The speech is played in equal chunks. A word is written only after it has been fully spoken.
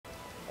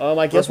I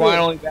We're guess we're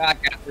finally back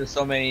after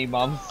so many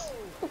months.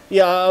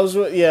 yeah.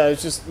 Yeah.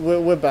 It's just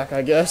we're back,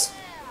 I guess.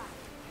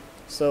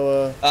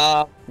 So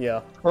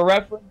yeah. For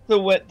reference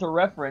to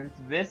reference,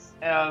 this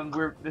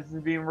this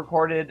is being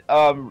recorded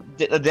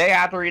the day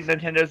after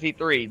Nintendo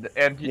C3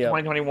 in Yeah.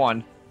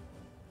 2021.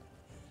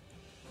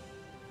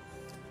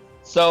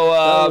 So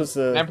That was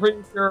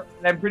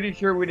I'm pretty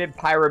sure we did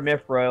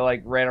Pyramithra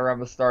like right around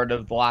the start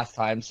of the last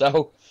time.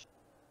 So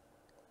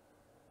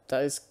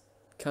that is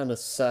kind of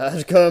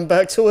sad going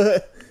back to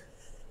it.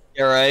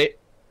 you're right.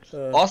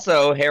 Uh,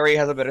 Also, Harry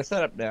has a better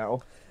setup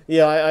now.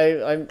 Yeah,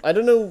 I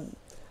don't know.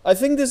 I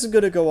think this is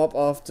gonna go up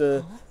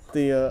after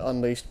the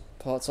Unleashed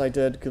parts I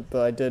did,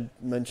 but I did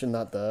mention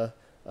that there.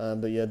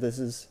 But yeah, this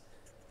is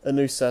a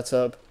new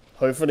setup.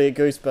 Hopefully it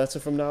goes better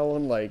from now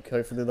on. Like,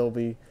 hopefully there'll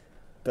be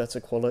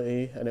better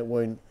quality and it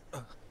won't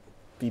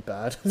be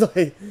bad.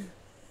 Like,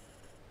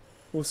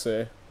 we'll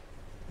see.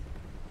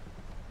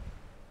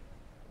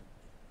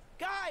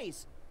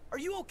 Guys, are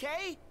you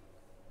okay?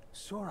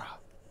 Sora,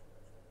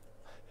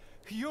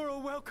 you're a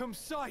welcome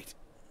sight.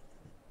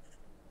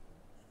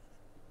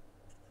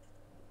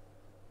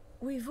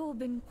 We've all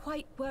been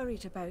quite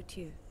worried about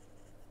you.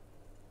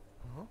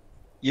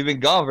 You've been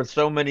gone for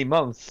so many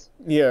months.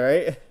 Yeah,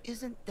 right?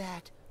 Isn't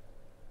that...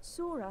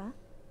 Sora?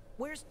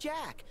 Where's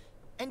Jack?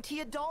 And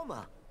Tia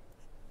Dalma?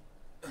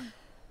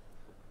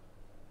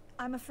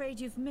 I'm afraid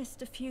you've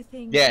missed a few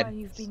things Dead. while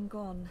you've been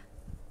gone.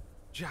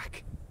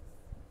 Jack.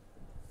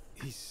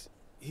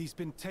 He's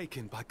been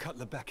taken by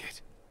Cutler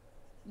Beckett.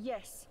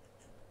 Yes.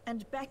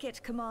 And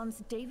Beckett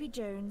commands Davy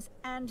Jones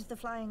and the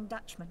Flying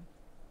Dutchman.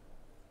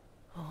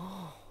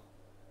 Oh.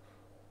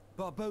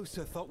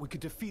 Barbossa thought we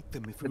could defeat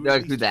them if we But don't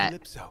do released that.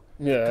 Calypso,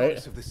 Yeah, the right?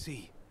 goddess of the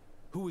sea,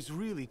 who was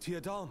really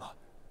Tia Dalma,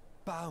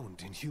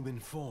 bound in human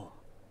form.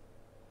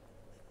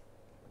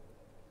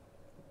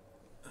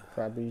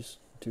 Krabbies,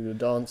 do the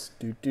dance,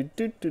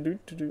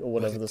 or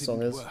whatever the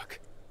song is. Work.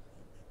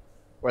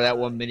 Or that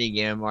one mini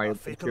game Mario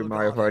Super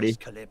Mario Party.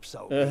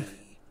 Calypso Yeah.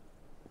 be.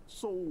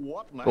 So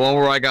what now? The one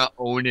where I got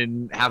owned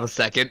in half a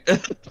second.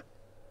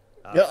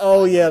 Yeah,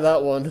 oh yeah,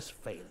 that one. Has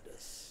failed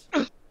us.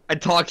 I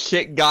talk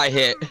shit, got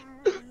hit.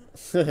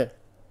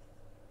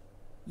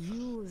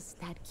 Use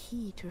that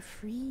key to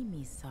free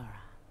me,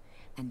 Sora,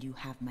 and you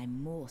have my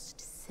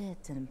most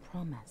certain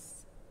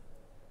promise.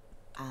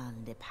 All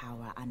the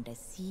power and the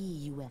sea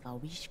you ever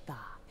wish for,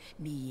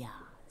 be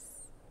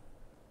yours.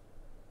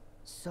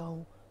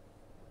 So...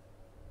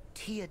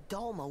 Tia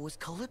Dalma was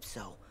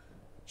Calypso.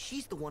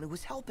 She's the one who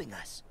was helping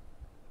us.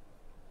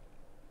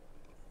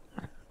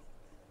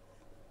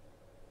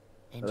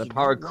 And The you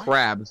power know what?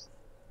 crabs.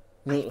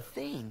 I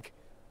think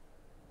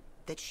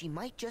that she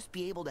might just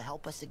be able to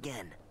help us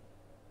again.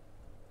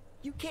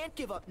 You can't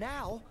give up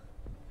now.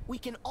 We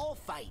can all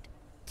fight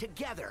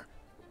together.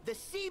 The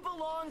sea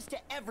belongs to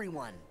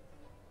everyone.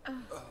 I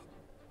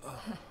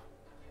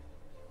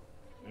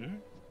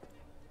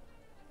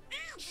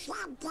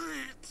said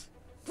that.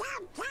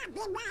 Don't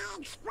copy my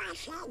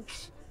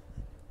expressions.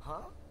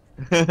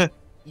 Huh?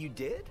 You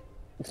did?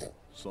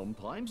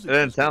 Sometimes It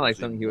doesn't just sound like goes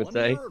in something he would one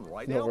say. ear and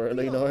right Not out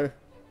really, the no. other.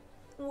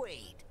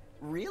 Wait,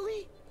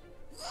 really?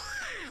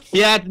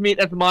 Yeah,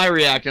 that's my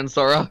reaction,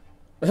 Sora.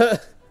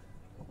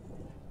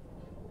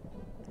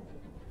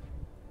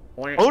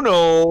 Oh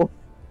no!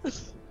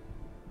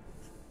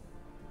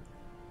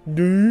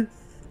 Do.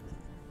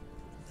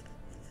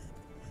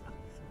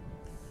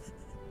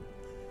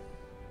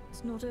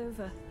 It's not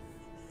over.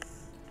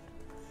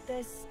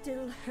 There's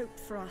still hope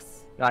for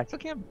us. I still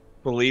can't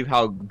believe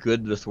how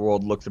good this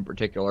world looks in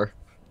particular.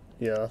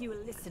 Yeah. You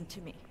will listen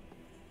to me.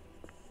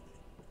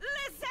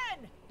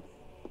 Listen!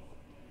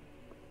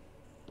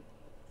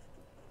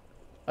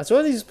 I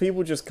swear these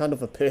people just kind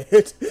of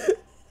appeared.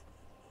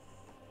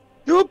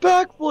 Do a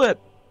backflip!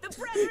 The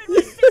Brethren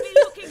will still be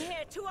looking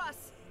here to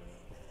us.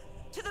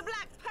 To the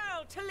Black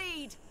Pearl to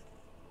lead.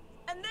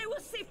 And they will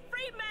see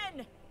free men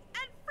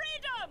and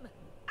freedom!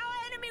 Our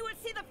enemy will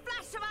see the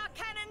flash of our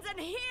cannons and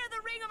hear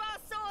the ring of our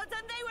swords,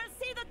 and they will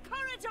see the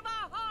courage of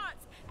our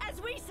hearts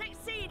as we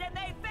succeed and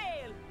they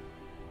fail.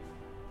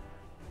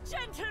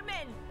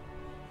 Gentlemen,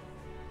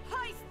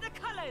 hoist the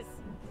colors!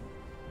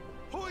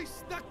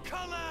 Hoist the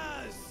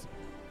colors!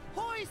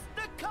 Hoist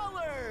the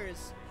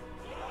colors!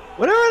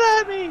 Whatever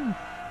that means!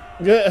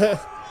 Yeah.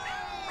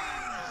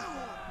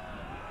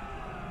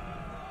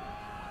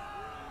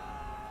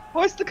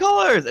 Hoist the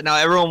colors! And now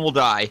everyone will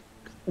die.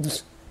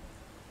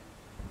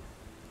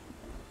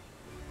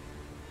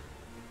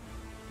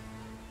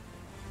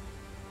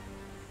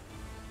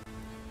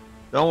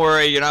 Don't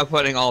worry, you're not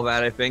putting all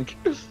that, I think.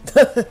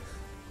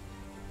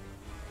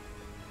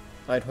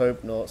 I'd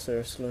hope not,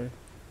 seriously.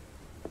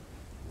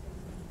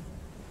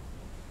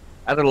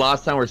 After the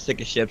last time, we're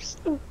sick of ships.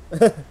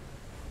 That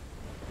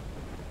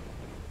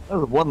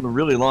was one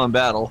really long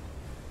battle.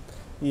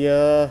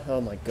 Yeah,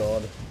 oh my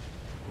god.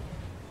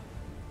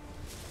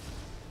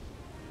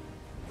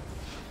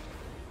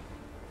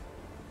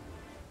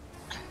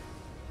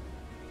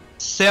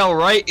 Sail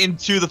right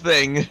into the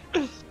thing.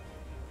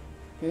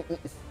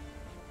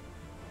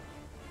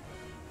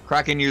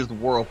 Kraken used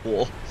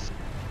Whirlpool.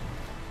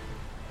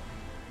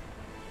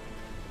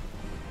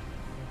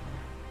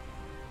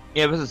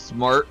 Yeah, this is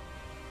smart.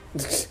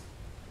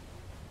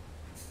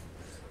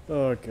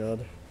 Oh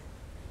god.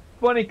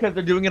 Funny because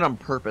they're doing it on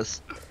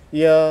purpose.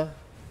 Yeah.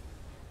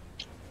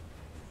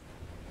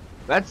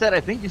 That said,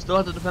 I think you still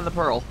have to defend the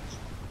pearl.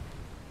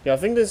 Yeah, I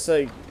think there's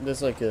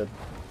like a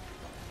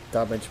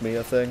damage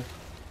meter thing.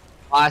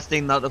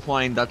 Blasting not the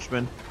Flying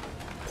Dutchman.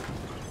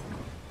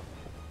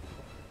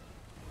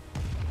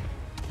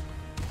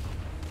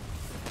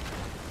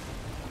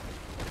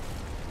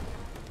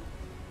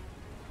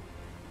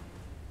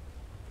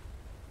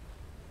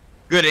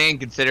 Good aim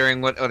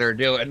considering what they're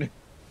doing.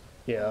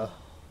 Yeah.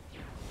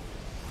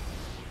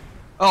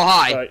 Oh,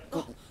 hi. Right.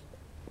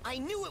 I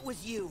knew it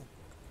was you.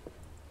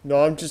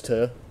 No, I'm just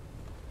here.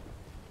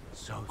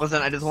 So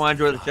Listen, I just want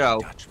to enjoy the show.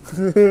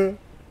 Dutchman.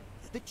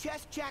 The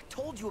chest Jack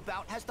told you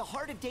about has the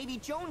heart of Davy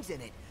Jones in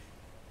it.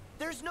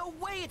 There's no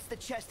way it's the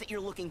chest that you're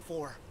looking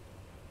for.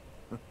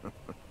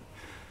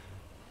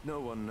 No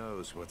one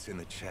knows what's in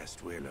the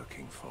chest we're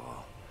looking for.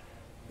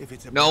 If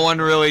it's a No one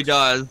really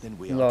does. then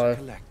we ought No. to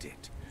collect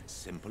it.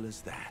 Simple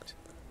as that.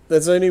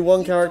 There's only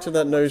one character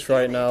that knows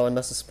right now, and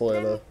that's a Then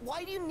spoiler.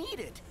 why do you need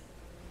it?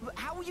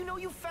 How will you know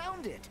you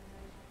found it?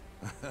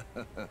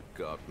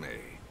 Got me.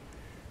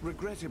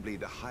 Regrettably,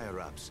 the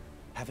higher-ups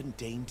haven't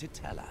deigned to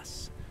tell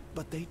us.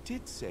 But they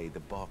did say the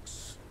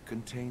box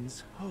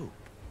contains hope.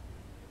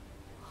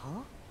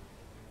 Huh?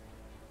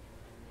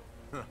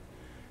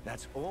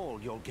 That's all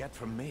you'll get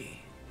from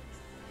me.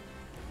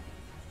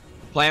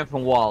 Plant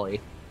from Wally.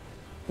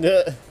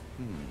 Yeah.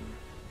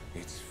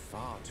 It's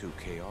far too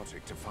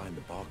chaotic to find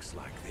the box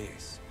like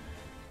this.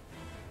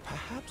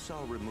 Perhaps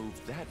I'll remove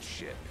that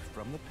ship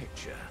from the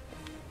picture.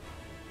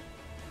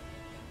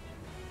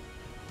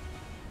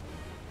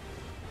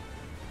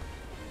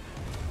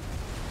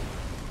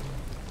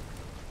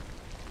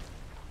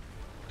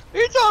 Are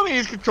you telling me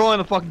he's controlling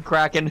the fucking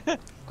Kraken?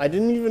 I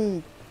didn't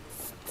even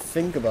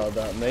think about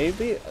that.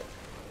 Maybe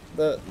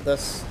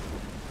that's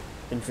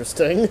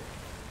interesting.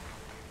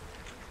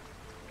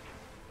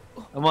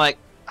 I'm like,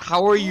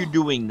 how are you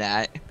doing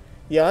that?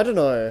 Yeah, I don't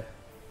know.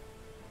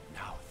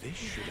 Now this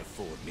should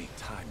afford me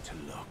time to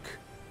look.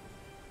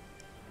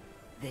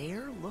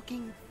 They're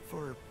looking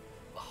for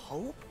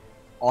hope?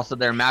 Also,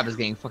 their map is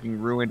getting fucking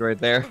ruined right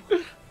there.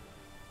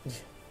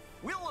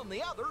 Will and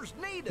the others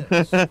need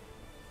us.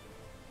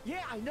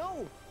 Yeah, I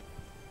know.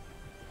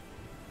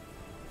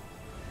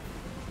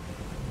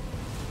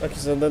 Okay,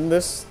 so then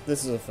this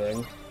is a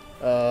thing.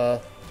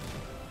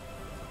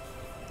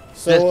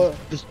 So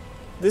Just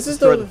this is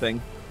destroy the the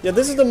thing. yeah,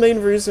 this is the main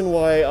reason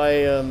why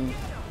I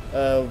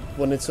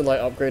wanted to like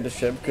upgrade the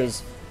ship,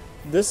 because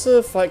this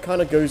fight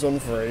kind of goes on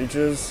for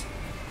ages,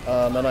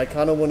 and I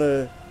kind of want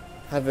to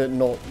have it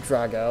not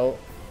drag out,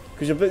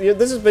 because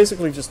this is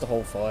basically just the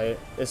whole fight.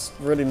 It's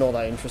really not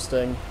that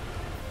interesting.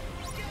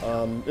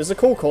 It's a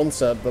cool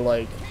concept, but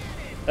like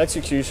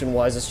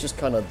execution-wise, it's just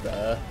kind of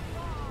there.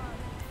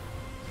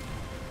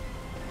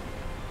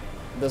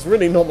 There's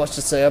really not much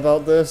to say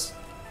about this.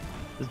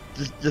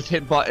 Just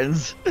hit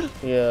buttons.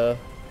 Yeah,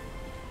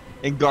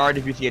 And guard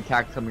if you see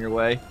attacks coming your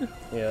way.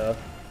 yeah.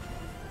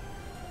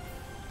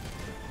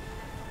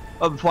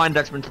 Oh, the Flying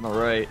Dutchman's on the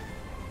right.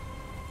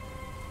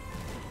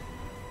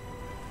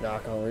 Nah, I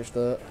can't reach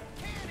that.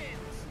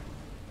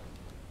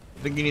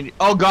 I think you need.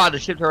 Oh god, the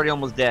ship's already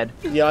almost dead.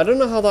 Yeah, I don't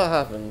know how that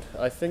happened.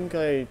 I think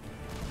I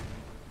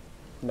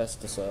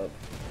messed this up.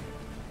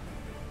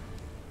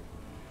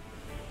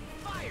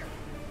 Fire!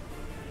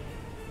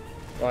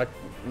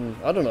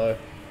 I don't know.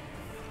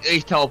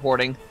 He's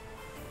teleporting.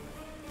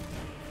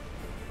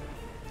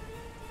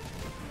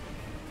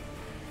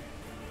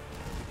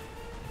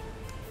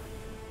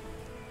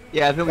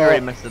 Yeah, I think we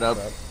already messed it up.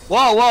 Crap.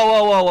 Whoa, whoa,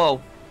 whoa, whoa,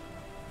 whoa.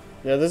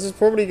 Yeah, this is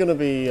probably gonna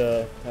be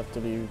have to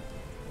be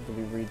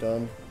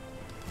redone.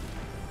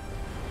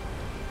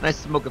 Nice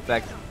smoke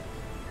effect.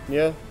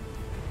 Yeah.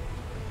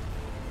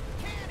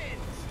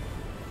 Cannons!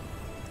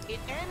 It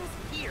ends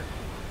here.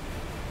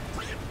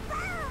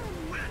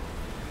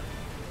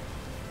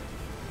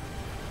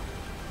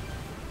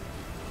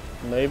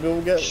 Maybe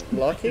we'll get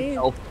lucky.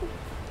 Oh.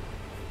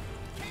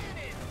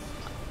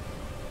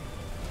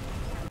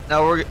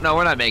 No, we're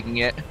not making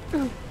it.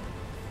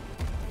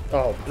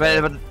 Oh,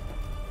 But,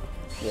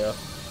 yeah.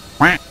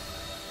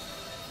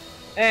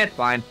 it's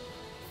fine.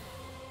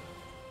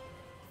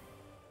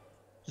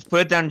 Just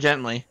put it down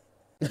gently.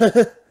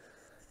 Listen,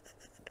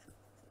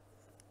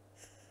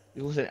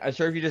 I'm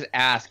sure if you just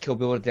ask, he'll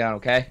build it down,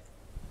 okay?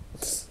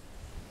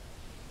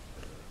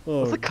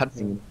 Oh, What's the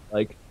cutscene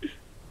like?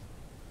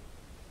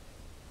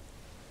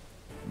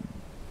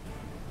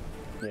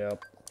 yeah,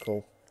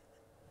 cool.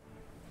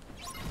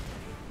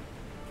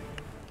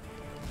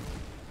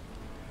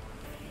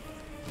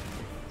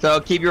 So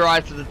keep your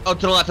eyes to the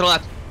left, to the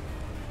left.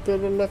 To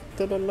the left,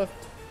 to the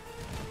left.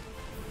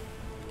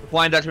 The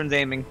Flying Dutchman's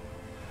aiming.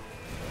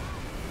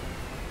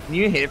 Can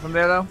you hit it from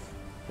there though?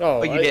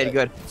 Oh, You did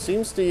good.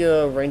 Seems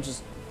the range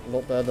is a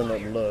lot better than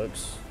it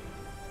looks.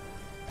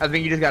 I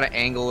think you just gotta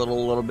angle it a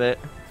little bit.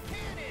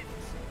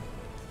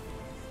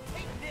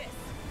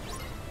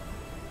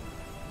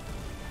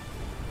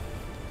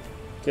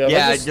 Yeah,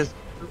 Yeah, if I just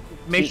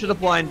make sure the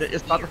flying.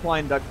 It's not the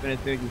flying Dutchman as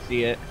soon as you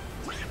see it.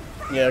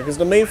 Yeah, because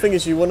the main thing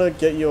is you want to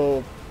get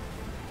your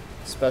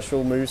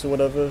special moves or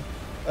whatever,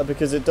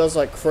 because it does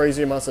like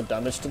crazy amounts of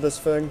damage to this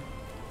thing.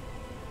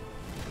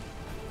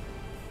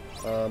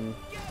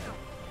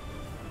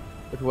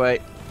 Which way?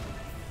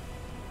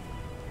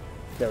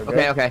 There we go.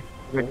 Okay, okay.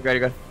 You're good, you're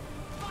good.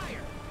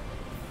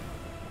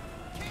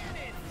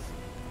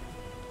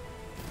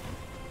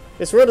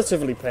 It's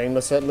relatively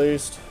painless at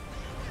least.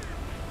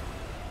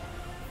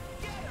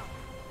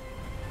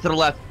 To the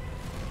left.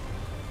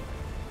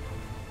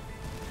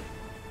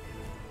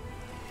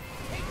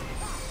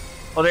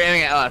 Oh, they're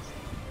aiming at us.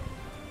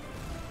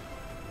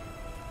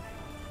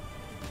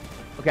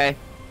 Okay.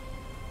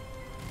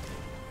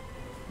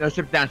 No,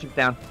 ship down, ship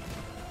down.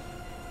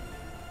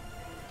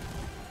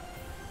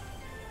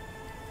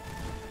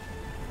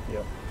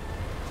 Yep.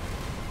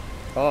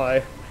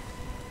 Hi.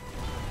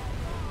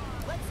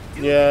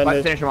 Yeah, Let's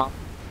and finish him off.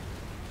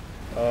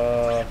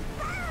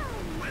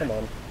 come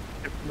on.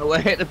 In the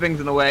way, the thing's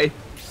in the way.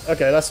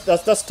 Okay, that's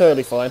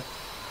totally fine.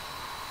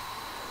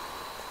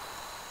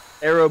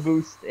 Arrow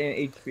boost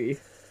and HP.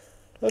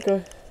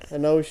 Okay,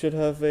 and now we should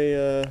have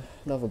a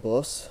another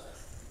boss.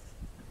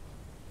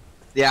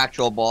 The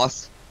actual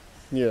boss.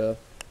 Yeah.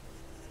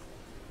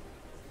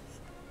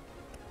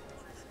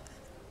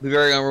 Be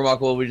very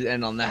unremarkable if we just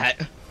end on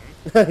that.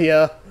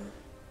 Yeah.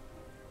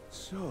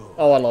 So,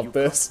 Oh, I love you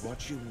this. got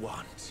what you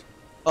want.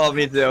 Oh,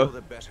 me You're too.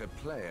 the better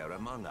player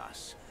among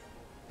us.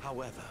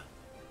 However,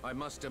 I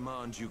must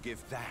demand you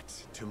give that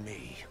to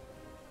me.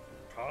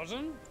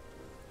 Pardon?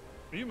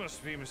 You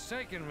must be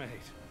mistaken, mate.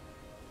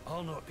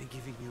 I'll not be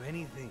giving you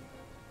anything.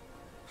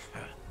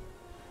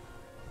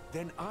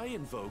 Then I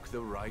invoke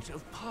the right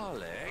of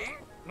parley.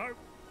 No.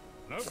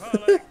 No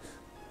parley.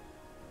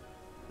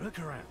 Look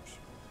around.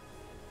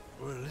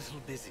 We're a little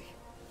busy.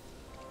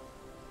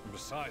 And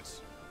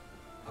besides,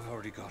 I've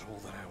already got all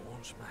that I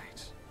want,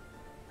 mate.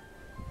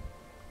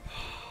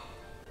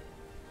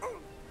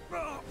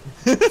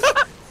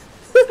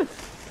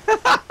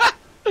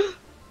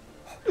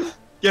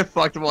 Get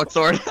fucked,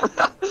 Sword.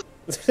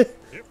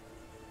 Yep.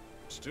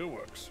 Still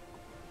works.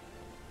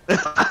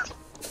 I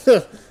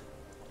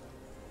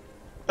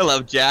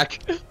love Jack.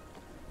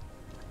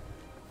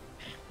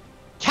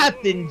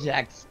 Captain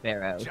Jack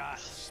Sparrow. Jack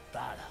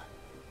Sparrow.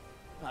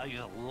 Are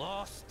you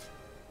lost?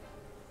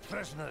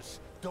 Prisoners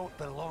don't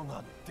belong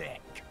on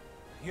deck.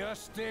 Your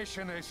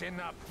station is in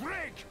the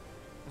brig!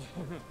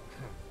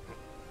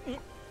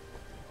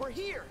 We're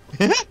here!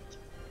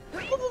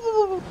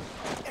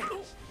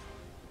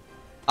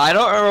 I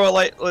don't remember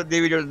what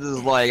Davy Jones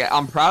is like.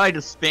 I'm proud I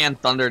just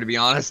spanned Thunder, to be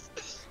honest.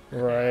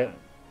 Right.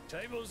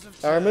 Tables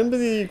of I remember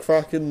the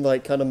Kraken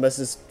like kind of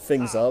messes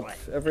things up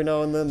every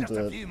now and then, Just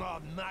a but few more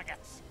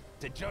maggots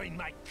to join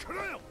my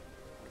crew!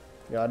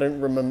 yeah, I don't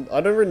remember.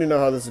 I don't really know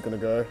how this is gonna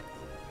go.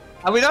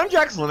 Have we done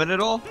Jack's Limit at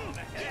all?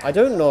 I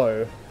don't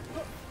know.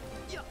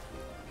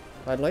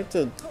 I'd like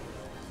to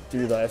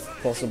do that if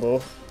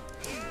possible.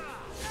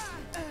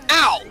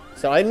 Ow!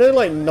 So I know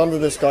like none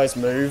of this guy's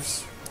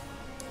moves.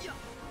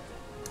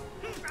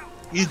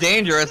 He's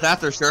dangerous, that's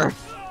for sure.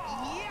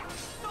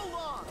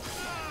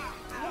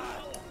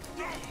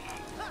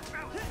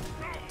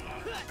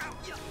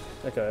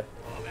 Okay.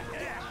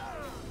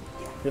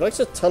 He likes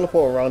to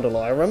teleport around a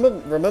lot. I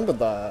remembered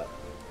that.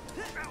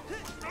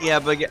 Yeah,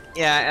 but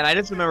yeah, and I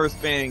just remember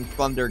spanning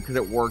Thunder because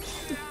it worked.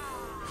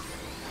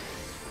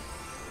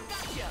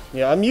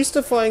 Yeah, I'm used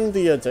to fighting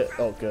the.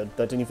 Oh, good.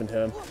 That didn't even hit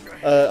him.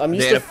 I'm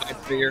used to.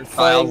 Figure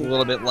styles a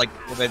little bit like.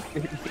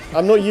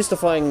 I'm not used to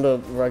fighting the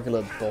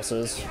regular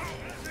bosses,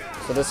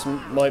 so this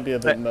might be a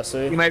bit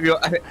messy. You might be.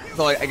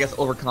 So I guess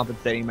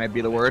overcompensating might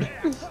be the word.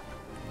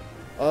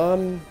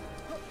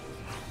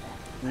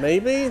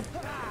 Maybe.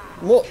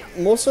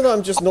 More so that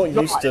I'm just not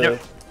used to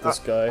this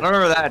guy. I don't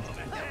remember that.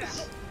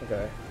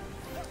 Okay.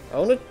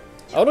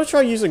 I wanna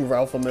try using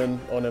Ralphaman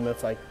on him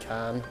if I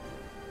can.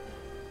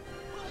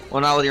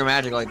 Well, not with your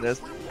magic like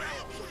this.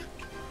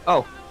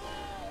 Oh.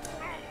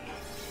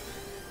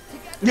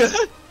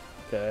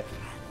 Okay.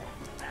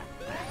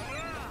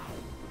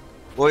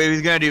 Well, if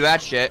he's gonna do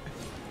that shit.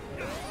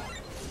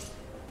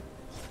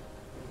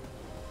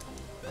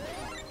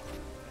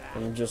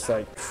 And just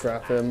like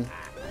trap him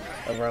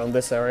around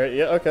this area.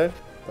 Yeah, okay.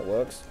 That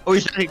works. Oh,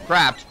 he's getting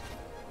trapped.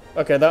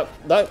 Okay, that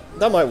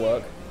might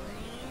work.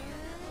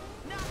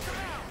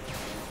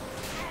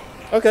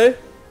 Okay.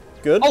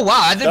 Good. Oh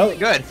wow, that did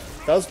good.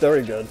 That was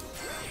very good.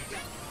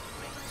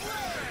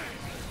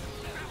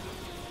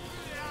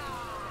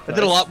 That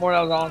did a lot more than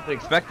I was honestly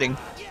expecting.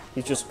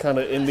 He's just kind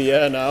of in the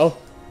air now.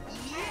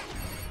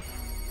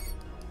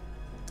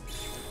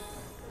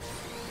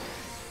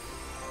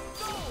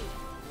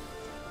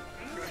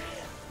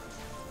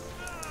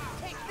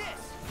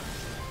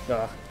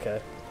 Ah,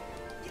 okay.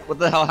 What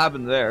the hell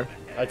happened there?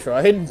 I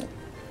tried.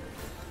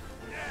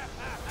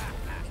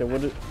 Okay,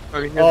 what did...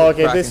 Okay, here's Oh, the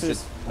okay, Kraken this shit.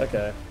 is...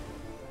 Okay.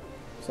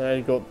 So now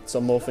you've got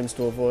some more things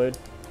to avoid.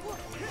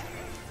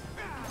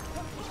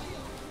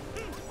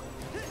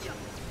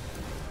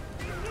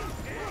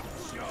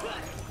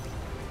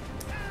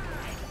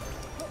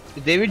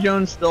 Is Davy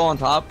Jones still on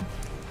top?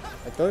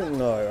 I don't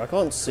know. I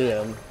can't see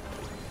him.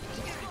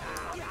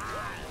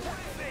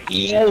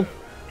 Yeah.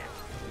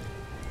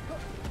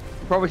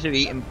 Probably should have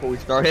eaten before we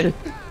started.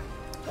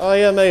 Oh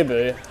yeah,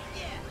 maybe.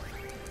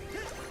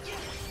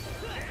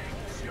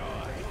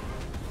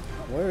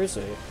 Where is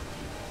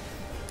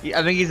he?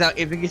 I think he's not.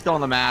 I think he's still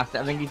on the mast.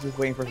 I think he's just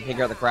waiting for us to take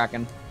out the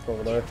Kraken.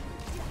 Probably.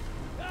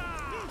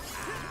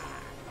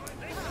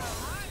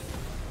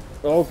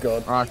 Oh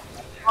god.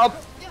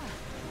 Up.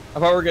 I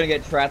thought we were gonna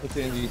get trapped as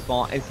soon as you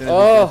spawn. As soon as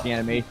Oh. you finish the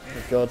enemy.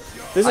 Oh god.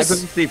 This I is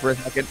couldn't see for a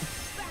second.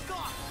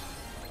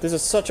 this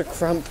is such a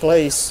cramped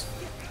place.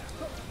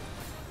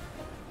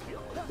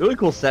 Really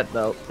cool set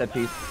though. Set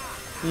piece.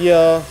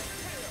 Yeah.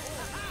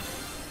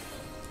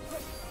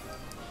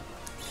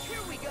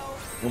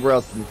 And where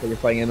else can you say you're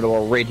fighting in the middle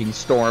of a raging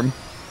storm?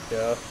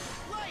 Yeah.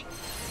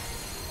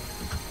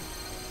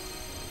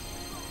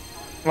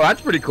 Well,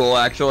 that's pretty cool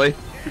actually.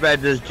 Too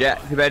bad this jet.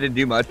 Too bad it didn't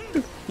do much.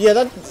 Yeah,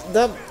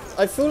 that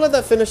I feel like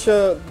that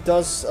finisher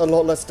does a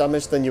lot less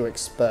damage than you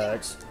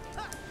expect.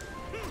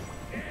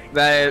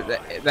 That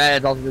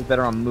is also just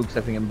better on mooks,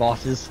 I think, and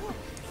bosses.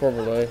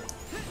 Probably.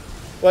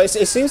 Well,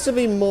 it seems to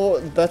be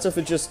better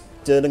for just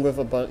dealing with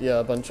a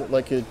bunch of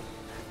like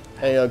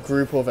a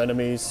group of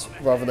enemies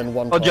rather than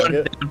one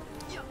target.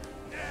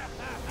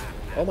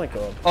 Oh my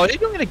god. Oh, they're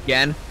doing it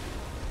again.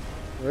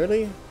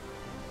 Really?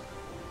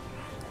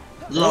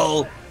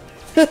 Lol.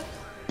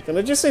 Can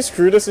I just say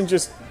screw this and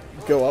just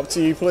go up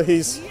to you,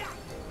 please?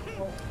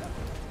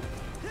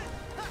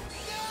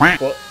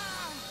 What?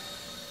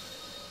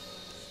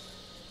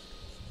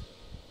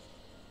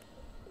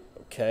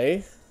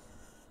 Okay.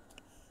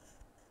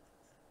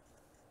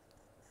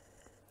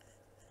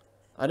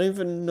 I don't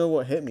even know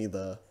what hit me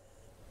there.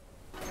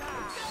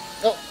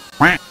 Oh!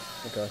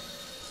 Okay.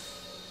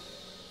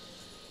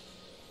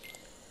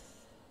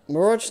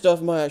 Mirage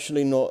stuff might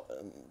actually not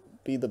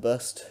be the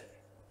best.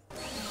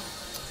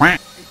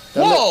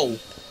 Whoa!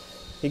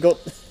 He got...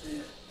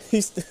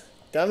 He's...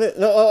 Damn it!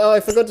 No, oh, I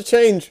forgot to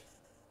change!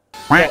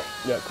 Oh,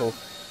 yeah, cool.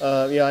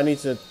 Yeah, I need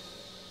to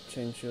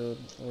change your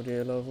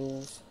audio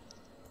levels.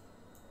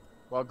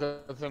 Well,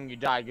 good thing you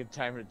died. Good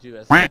time to do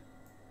this. Yeah,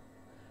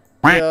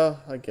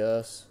 I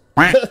guess.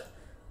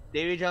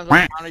 Davy Jones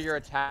will counter your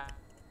attack.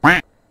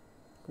 Act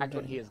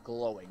when he is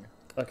glowing.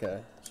 Okay,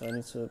 so I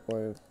need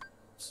to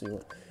see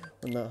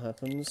when that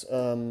happens.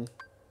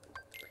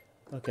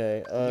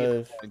 Okay,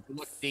 Good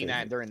luck seeing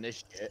that during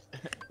this shit.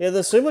 yeah,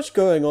 there's so much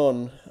going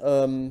on.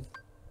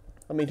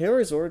 I mean,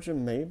 Hero's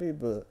Origin maybe,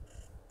 but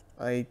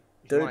I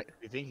don't... might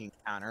be thinking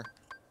counter.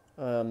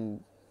 I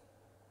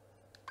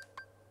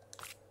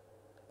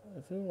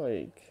feel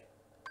like...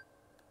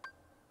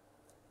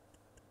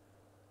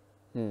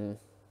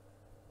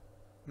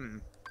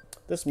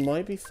 This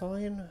might be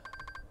fine.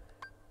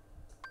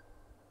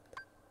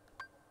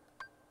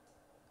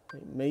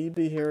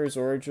 Maybe Hero's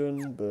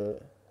Origin,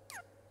 but...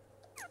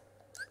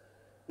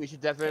 We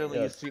should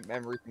definitely use Sweet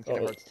Memories in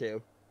Kingdom Hearts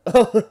 2.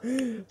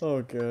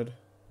 Oh, good.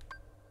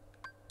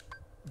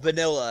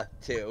 Vanilla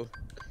 2.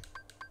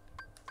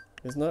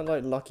 Isn't that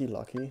like Lucky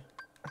Lucky?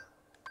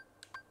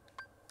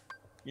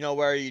 You know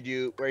where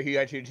you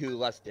actually do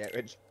less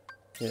damage.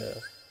 Yeah.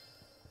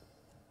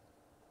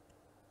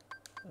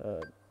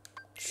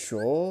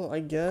 Sure, I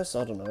guess.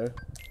 I don't know.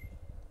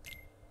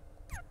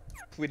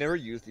 We never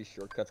use these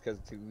shortcuts because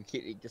we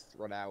can't just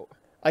run out.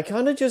 I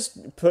kind of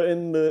just put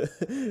in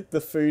the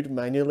the food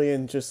manually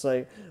and just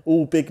say,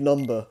 "Oh, big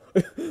number."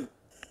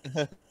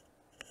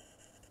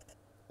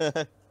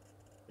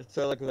 It's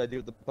sort of like what I do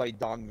with the play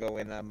Dongo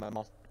in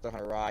Monster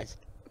Hunter Rise.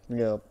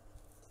 Yeah.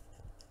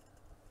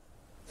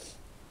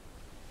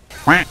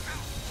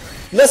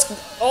 Let's.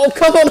 Oh,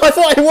 come on! I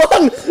thought I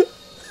won.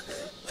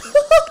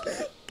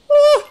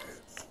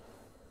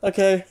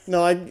 Okay,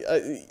 no, I.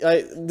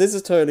 This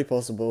is totally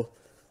possible.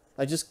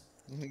 I just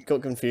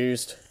got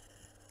confused.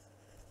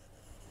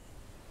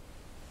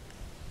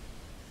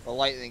 The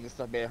lightning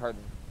stuff made it hard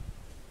to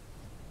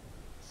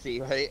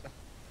see, right?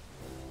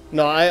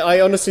 No,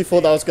 I honestly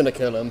thought that was gonna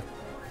kill him.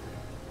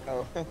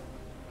 Oh.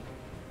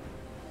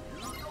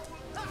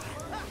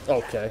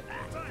 Okay.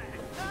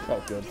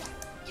 Oh, good.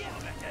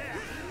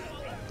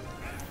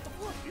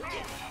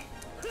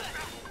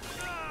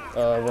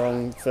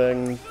 Wrong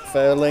thing.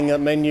 Failing at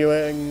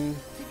menuing.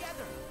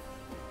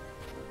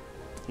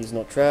 He's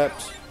not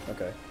trapped.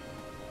 Okay.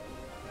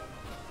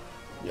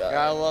 Yeah.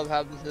 I love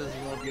how this is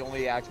one of the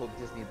only actual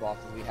Disney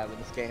bosses we have in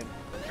this game.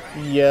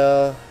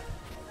 Yeah.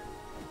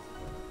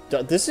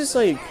 This is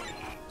like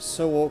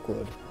so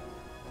awkward.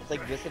 It's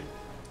like this and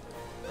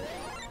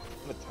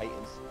the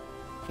Titans.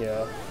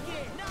 Yeah.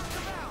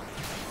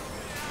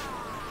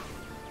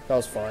 That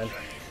was fine.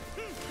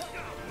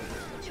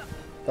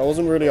 That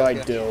wasn't really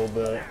ideal,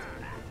 but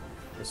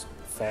it's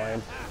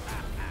fine.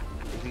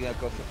 Is he gonna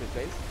go for his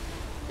face?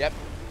 Yep.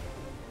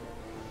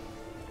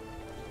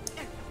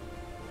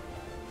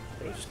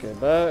 Okay, just go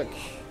back.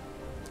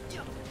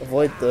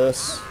 Avoid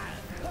this.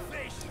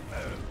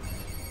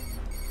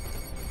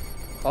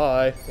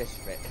 Hi. Fish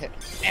food.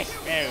 Fish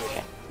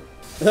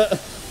food.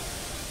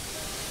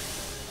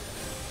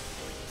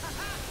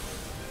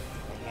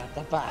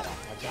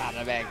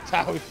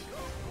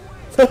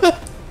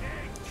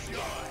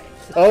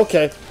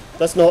 Okay,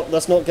 let's not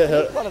get I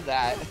hurt. just thought of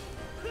that.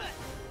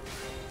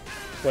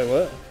 Wait,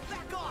 what?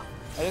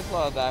 I just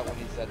thought of that when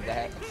he said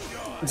that.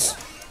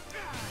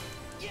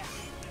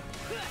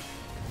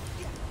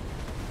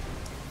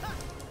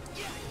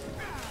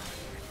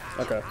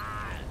 Okay.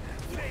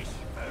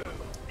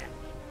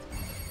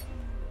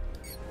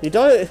 He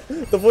died.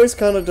 The voice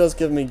kind of does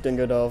give me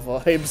Dingodile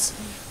vibes.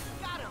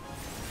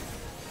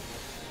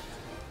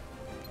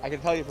 I can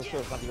tell you for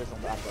sure it's not the original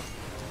backup.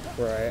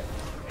 Right.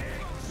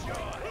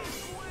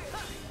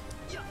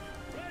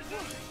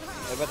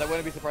 But I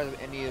wouldn't be surprised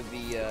if any of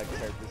the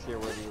characters here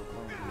were the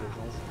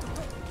originals.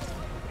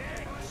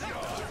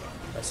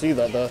 I see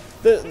that though.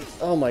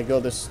 Oh my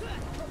god, this.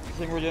 I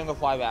think we're doing the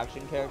live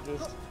action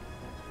characters.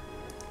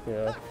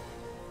 Yeah.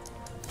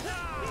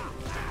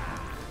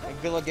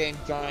 And good luck getting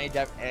Johnny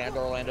Depp and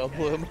Orlando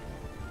Bloom.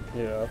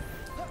 Yeah.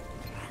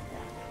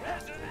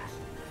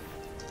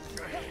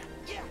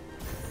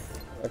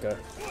 Okay.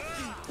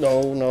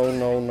 No, no,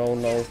 no, no,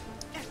 no.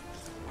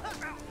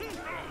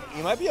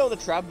 You might be able to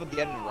trap him at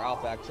the end of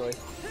Ralph, actually.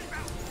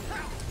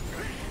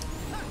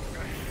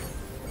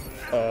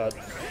 Or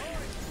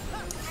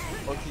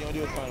can you only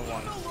do a sign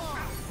one?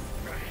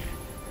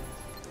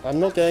 I'm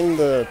not getting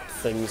the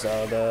things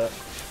out of there.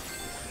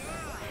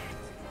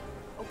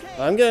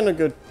 I'm getting a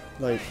good,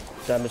 like,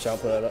 damage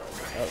output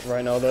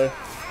right now, though.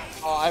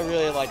 Oh, I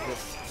really like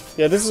this.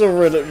 Yeah, this is a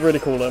really, really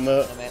cool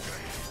limit.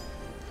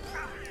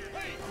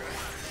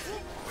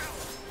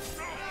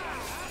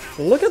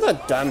 Look at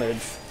that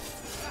damage.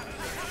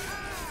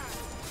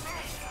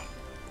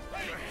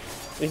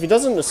 If he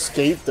doesn't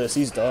escape this,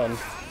 he's done.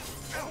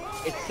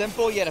 It's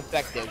simple yet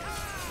effective.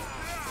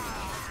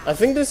 I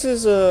think this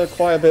is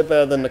quite a bit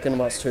better than the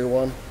Kingdom Hearts 2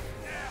 one.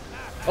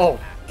 Oh,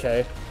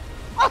 okay.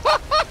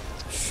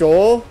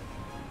 Sure.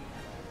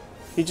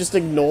 He just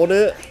ignored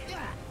it.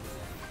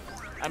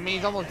 I mean,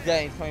 he's almost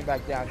dead. He's coming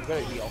back down. He's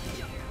gonna heal.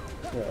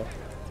 Yeah.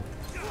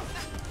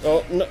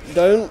 Oh, no,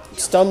 don't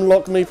stun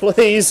lock me,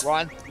 please.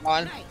 Run,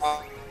 run,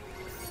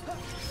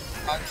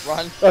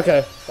 run.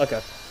 Okay,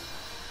 okay.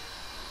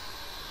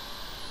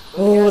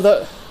 Oh,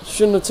 that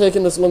shouldn't have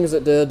taken as long as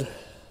it did.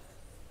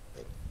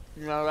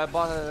 You know, that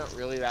boss isn't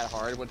really that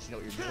hard once you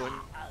know what you're doing.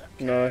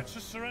 No.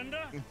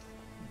 Surrender?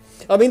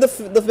 I mean,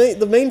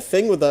 the main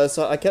thing with that is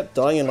that I kept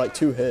dying in like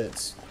 2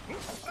 hits.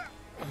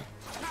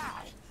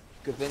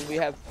 Good thing we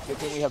have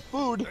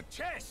food. The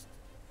chest!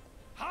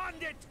 Hand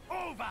it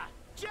over!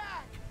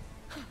 Jack!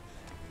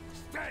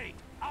 Stay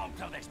out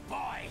of this,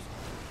 boy!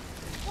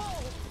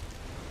 Whoa!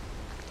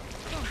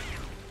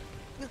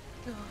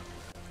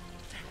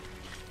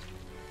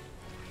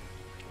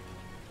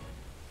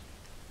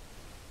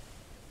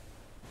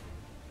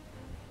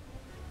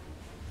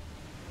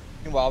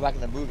 Meanwhile, back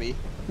in the movie.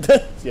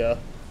 Yeah.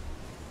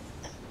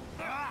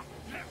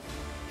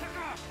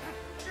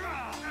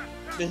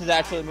 This is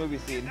actually a movie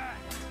scene.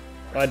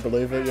 I'd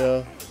believe it,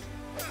 yeah.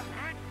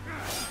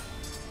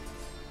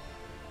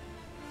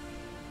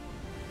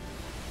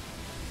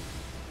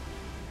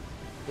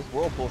 This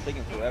whirlpool's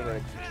taking forever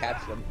to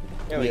catch them.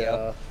 There we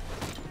go.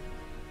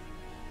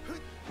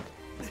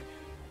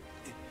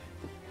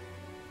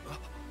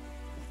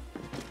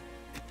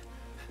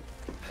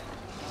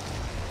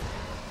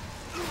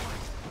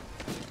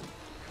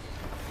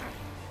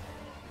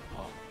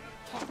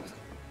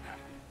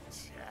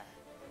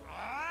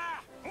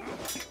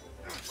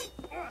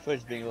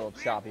 Switch being a little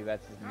choppy,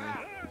 that's just me.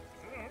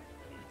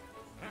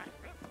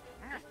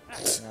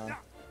 No.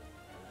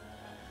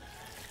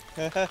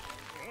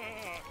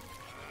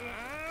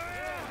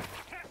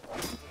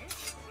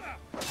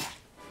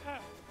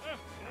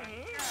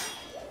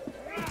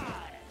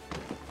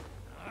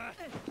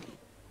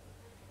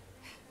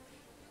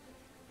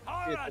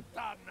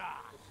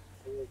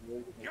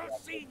 You'll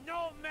see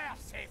no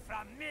mercy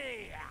from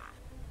me!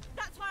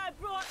 That's why I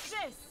brought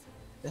this!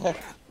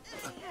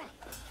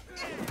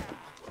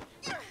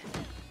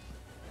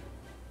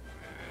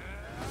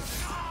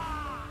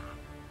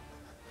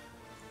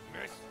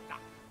 Mister,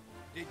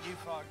 did you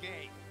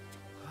forget?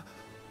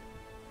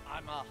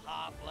 I'm a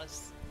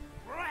harmless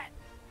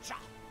wretch!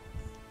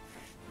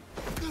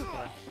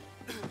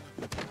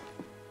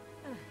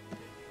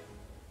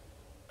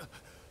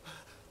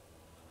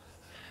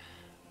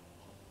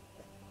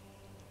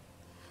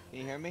 Can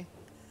you hear me?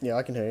 Yeah,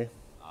 I can hear you.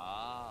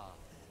 Ah,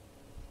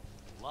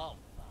 love.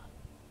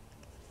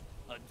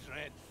 A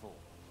dreadful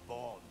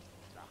bond.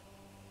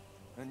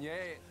 And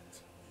yet,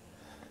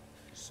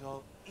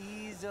 so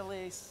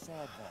easily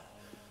severed.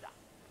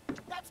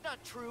 That's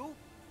not true.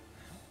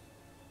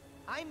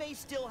 I may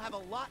still have a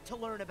lot to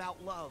learn about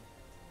love,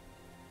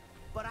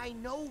 but I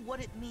know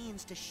what it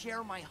means to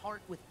share my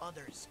heart with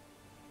others.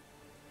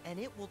 And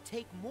it will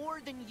take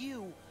more than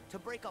you to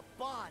break a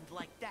bond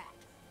like that.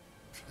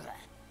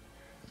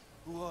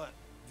 What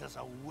does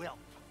a whelp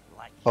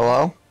like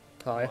Hello?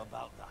 Hi.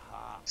 about the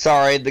heart?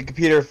 Sorry, the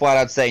computer flat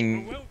out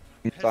saying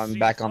so I'm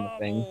back on the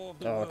thing.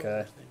 Oh,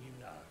 okay.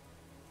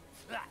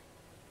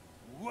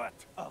 What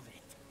of it?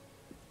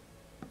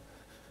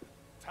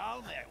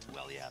 Tell me,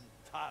 William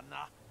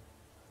Turner.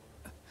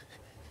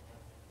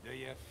 Do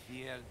you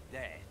fear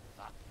death?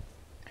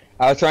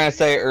 I was trying to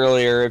say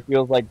earlier, it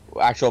feels like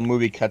actual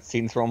movie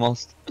cutscenes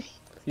almost.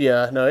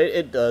 Yeah, no,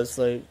 it does.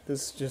 Like,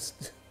 this is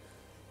just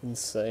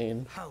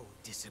insane. How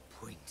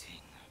disappointing.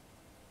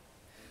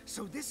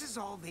 So this is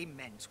all they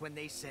meant when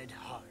they said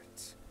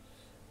heart.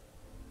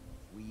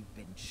 We've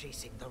been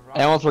chasing the wrong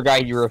I almost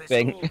forgot you were a this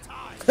thing. whole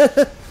time.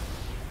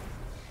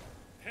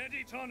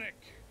 Penny tonic.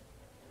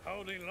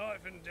 Holding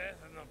life and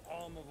death in the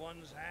palm of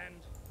one's hand.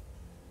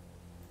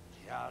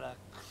 You're a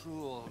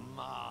cruel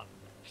man,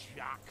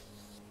 Jack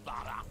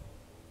Sparrow.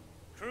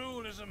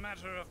 Cruel is a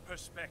matter of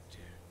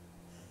perspective.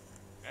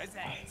 Is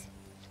it?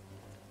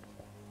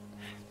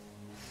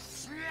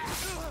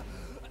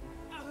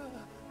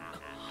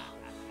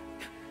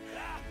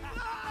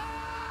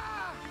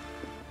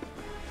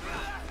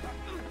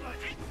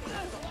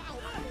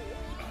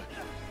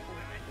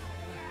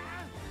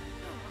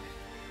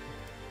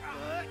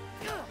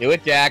 Do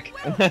it, Jack.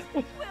 Will, look at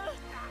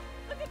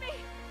me!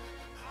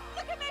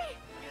 Look at me!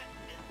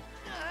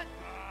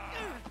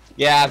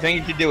 Yeah, I think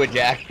you should do it,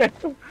 Jack.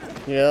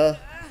 Yeah.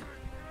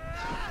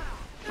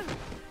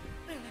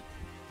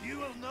 You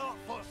will not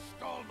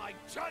forestall my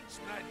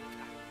judgment.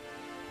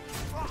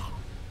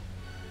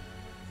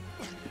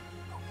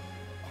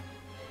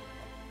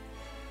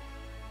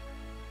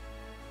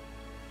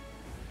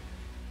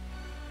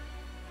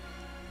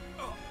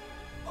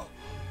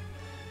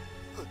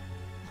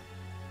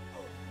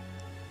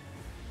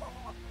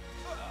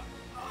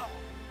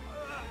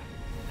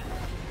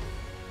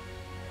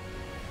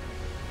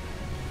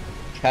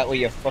 Cat, what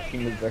you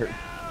fucking deserve.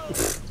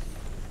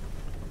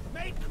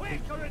 Make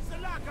quick, or it's the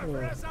locker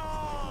for us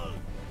all.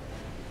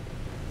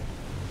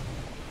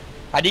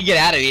 How do you get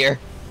out of here?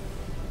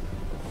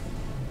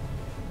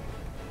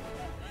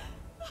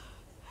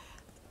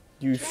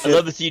 You I'd should.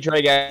 love to see you try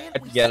to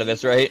get out of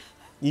this, right?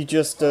 You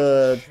just,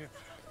 Dutchman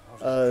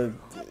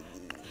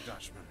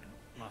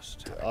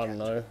must have I don't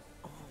know.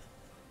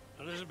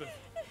 Elizabeth,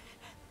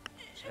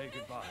 say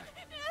goodbye.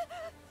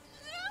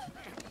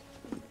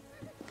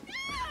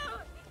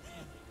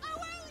 I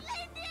won't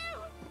leave you!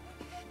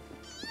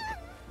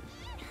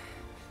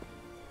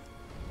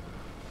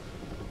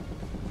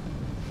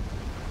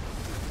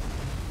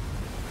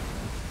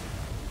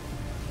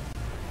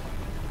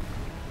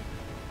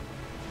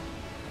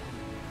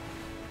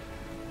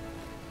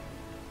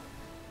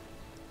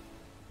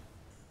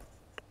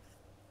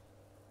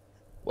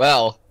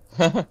 Well.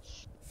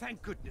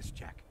 Thank goodness,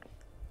 Jack.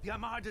 The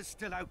Armada's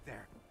still out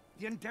there.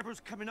 The Endeavor's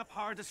coming up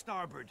hard to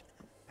starboard.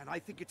 And I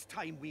think it's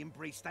time we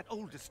embrace that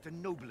oldest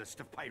and noblest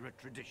of pirate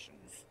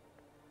traditions.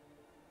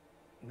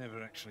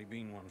 Never actually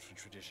been one for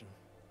tradition.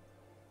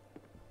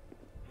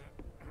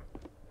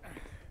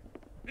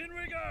 In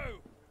we go!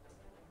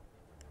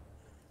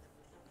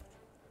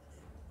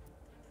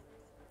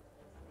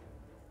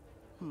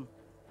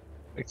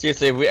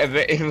 Seriously,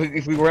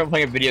 if we weren't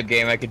playing a video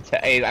game, I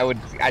would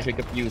actually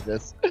confuse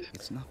this.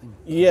 It's nothing.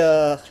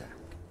 Yeah.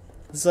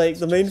 It's like,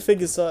 the main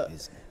thing is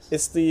that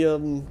it's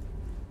the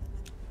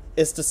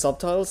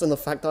subtitles and the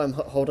fact that I'm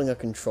holding a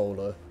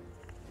controller.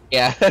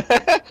 Yeah.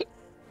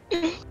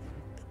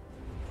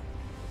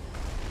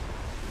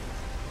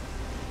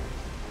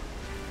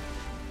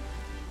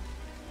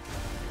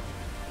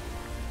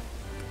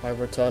 I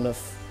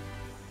returneth.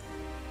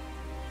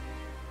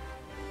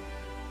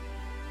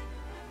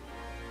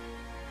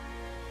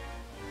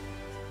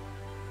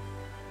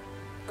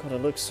 God,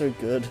 it looks so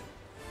good.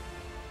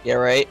 Yeah,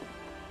 right?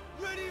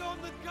 Ready on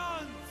the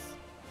guns!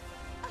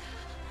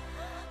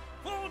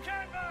 Full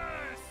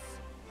canvas!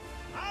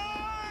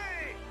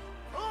 Aye!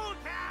 Full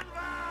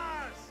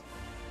canvas!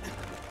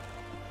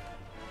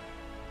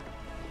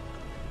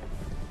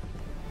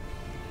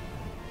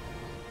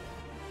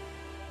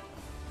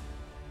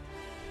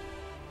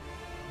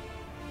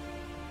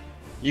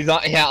 He's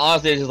not, yeah,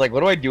 honestly, it's just like,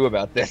 what do I do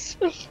about this?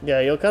 Yeah,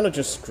 you're kind of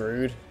just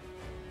screwed.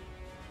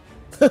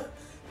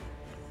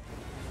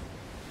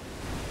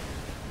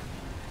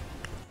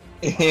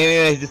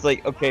 He's just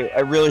like, okay,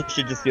 I really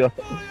should just feel.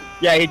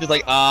 Yeah, he's just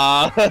like,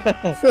 oh.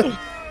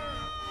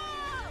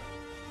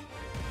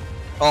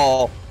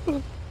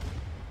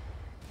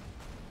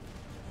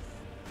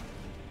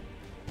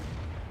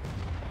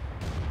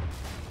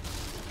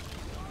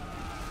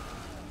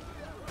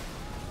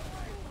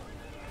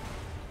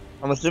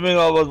 I'm assuming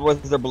all those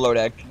voices are below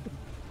deck.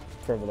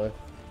 Probably.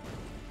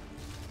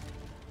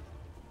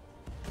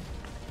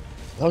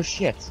 Oh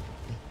shit.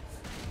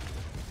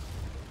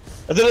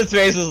 And then his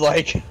face is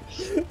like.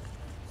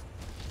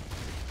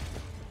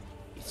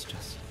 It's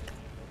just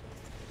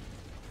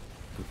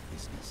good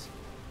business.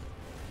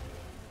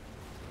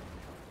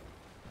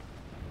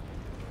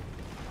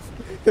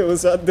 It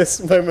was at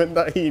this moment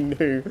that he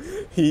knew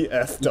he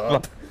effed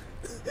up.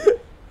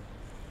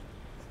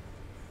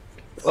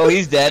 Oh,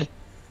 he's dead.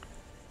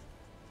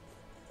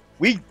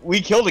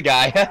 We killed a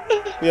guy.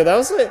 Yeah, that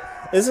was like,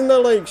 isn't that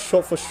like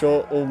shot for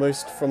shot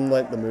almost from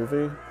like the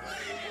movie?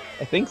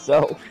 I think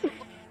so.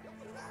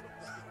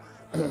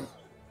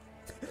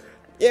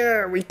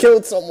 Yeah, we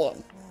killed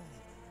someone.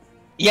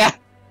 Yeah.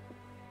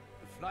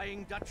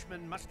 Flying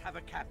Dutchman must have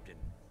a captain.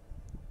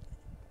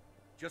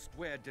 Just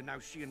wed, and now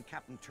she and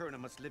Captain Turner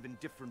must live in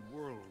different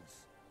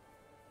worlds.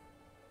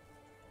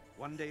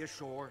 One day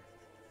ashore,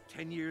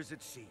 10 years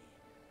at sea.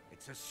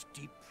 It's a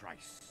steep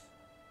price.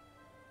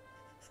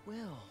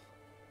 Will.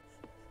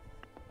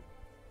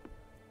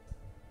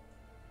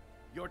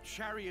 Your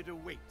chariot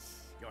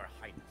awaits, Your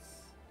Highness.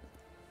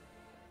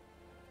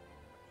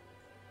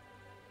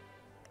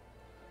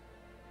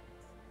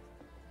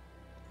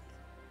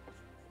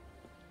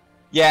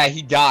 Yeah,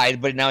 he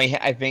died, but now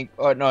I think,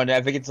 oh no,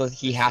 I think it's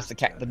he has to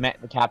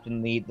the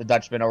captain, the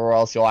Dutchman, or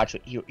else he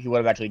would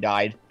have actually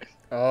died.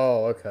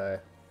 Oh, okay.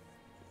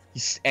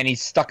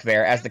 He's stuck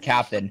there as the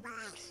captain.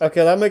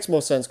 Okay, that makes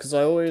more sense because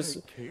I always,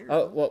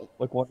 well,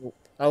 Like what?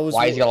 I was.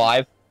 Why is he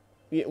alive?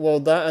 Yeah, well,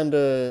 that and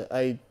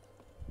I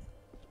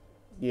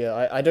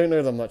don't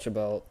know that much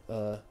about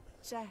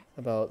Jack,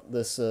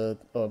 this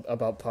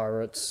about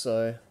pirates,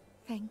 so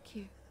thank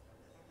you.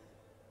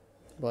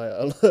 like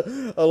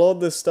a lot of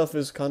this stuff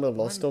is kind of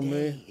lost on One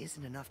me. day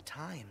isn't enough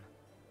time.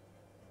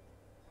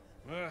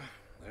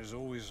 There's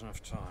always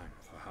enough time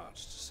for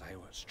hearts to say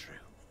what's true.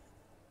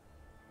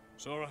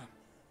 Sora,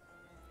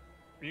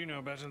 you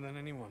know better than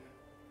anyone.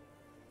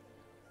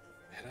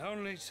 It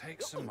only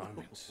takes a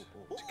moment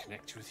to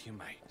connect with your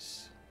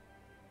mates.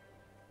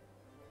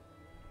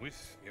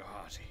 With your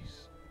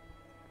hearties.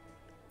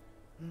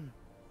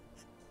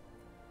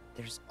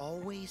 There's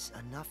always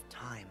enough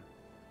time.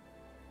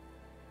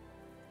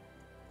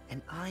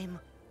 And I'm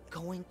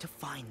going to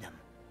find them.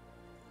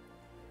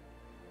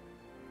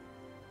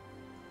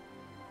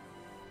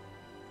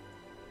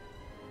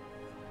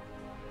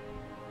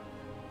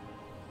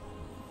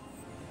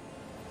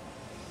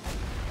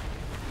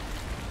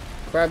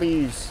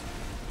 Crabbies.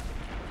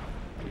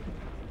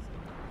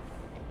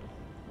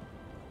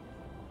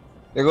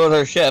 There goes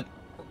our ship.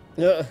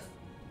 Yeah.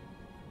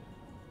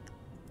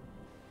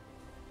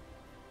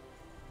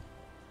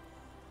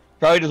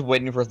 Probably just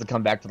waiting for us to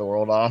come back to the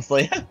world,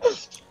 honestly.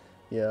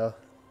 Yeah.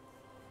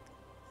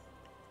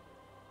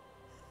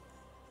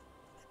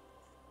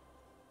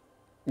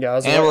 Yeah,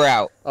 And we're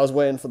out. I was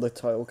waiting for the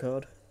title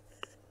card.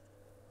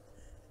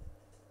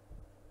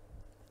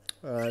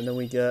 And then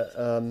we get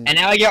And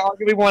now I get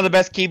arguably one of the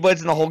best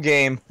keyblades in the whole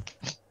game.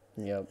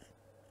 Yep.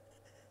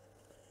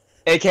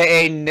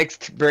 AKA Nick's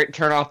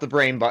turn off the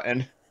brain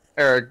button.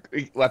 Or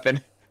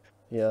weapon.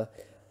 Yeah.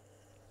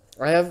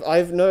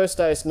 I've noticed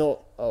that it's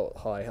not. Oh,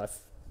 hi. I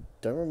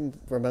don't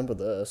remember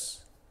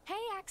this. Hey,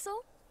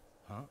 Axel.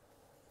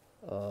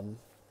 Huh?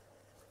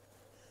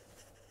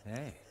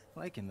 Hey,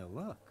 liking the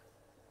look.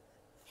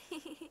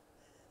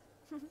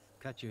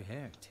 Cut your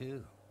hair,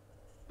 too.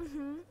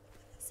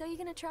 So you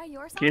gonna try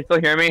yours Can you still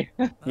hear me?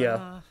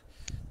 Yeah.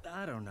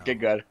 I don't know. Get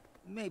good.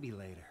 Maybe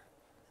later.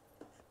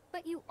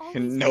 But you always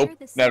Nope, wear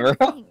the same never.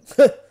 thing.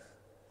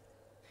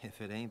 If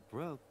it ain't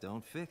broke,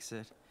 don't fix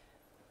it.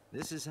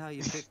 This is how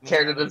you pick me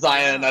Character out of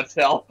design in a the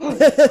nutshell. crowd.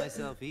 Make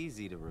myself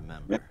easy to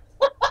remember.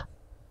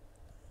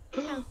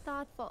 How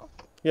thoughtful.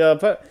 Yeah,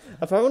 but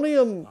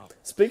apparently,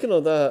 speaking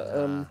of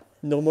that,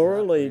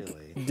 Nomura, like, not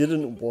really.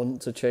 didn't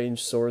want to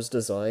change Sora's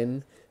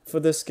design for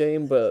this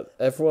game, but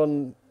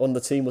everyone on the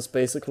team was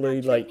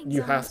basically That like, training's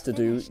you have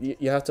almost to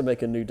you have to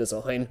make a new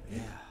design.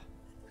 Yeah.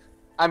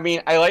 I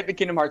mean, I like the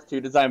Kingdom Hearts 2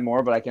 design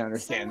more, but I can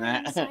understand Someone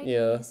that. inside me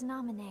Yeah. is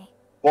Naminé.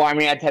 Well, I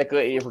mean, I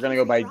technically, if we're gonna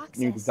go by new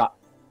Roxas. design.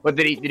 But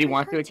did he Can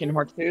want to do her a Kingdom too.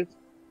 Hearts 2?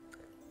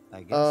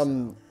 I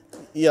guess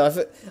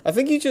Yeah, I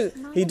think he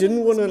Naminé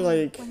didn't was want to made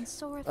like when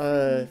Sora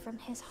freed me from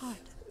his heart.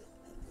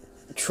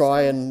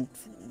 try and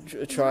Now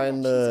that she's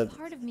a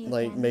part of me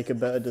like again, make a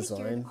better I figured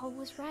design. all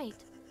was right.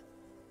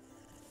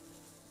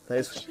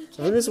 It's, She I think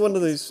can't it's one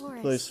of leave this those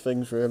forest.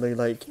 things really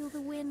like Feel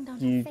the wind on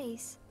you her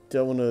face.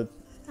 don't want to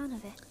None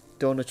of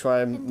it.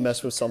 try and And if mess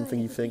she with something could,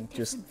 you it would be think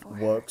just different for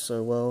her. works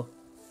so well.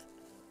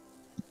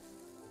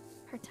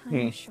 Her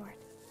time was short.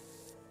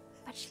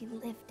 But she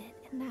lived it,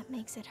 and that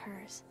makes it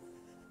hers.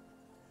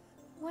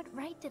 What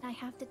right did I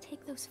have to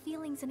take those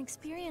feelings and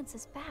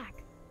experiences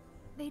back?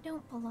 They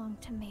don't belong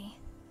to me.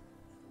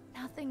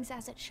 Nothing's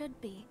as it should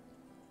be.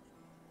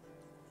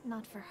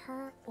 Not for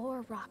her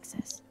or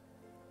Roxas.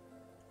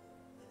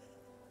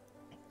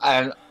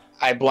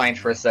 I blanked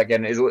for a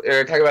second. Are you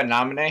talking about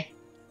Naminé?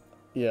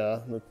 Yeah,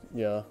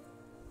 yeah.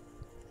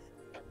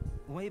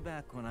 way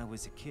back when I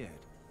was a kid,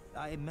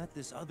 I met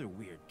this other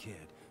weird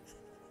kid.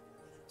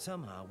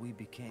 Somehow we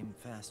became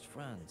fast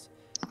friends.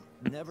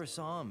 Never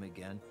saw him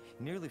again.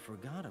 Nearly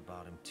forgot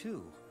about him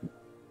too.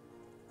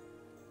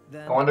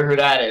 Then I wonder who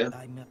that is.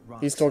 I met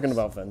Roxas. He's talking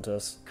about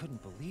Ventus.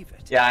 Couldn't believe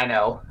it. Yeah, I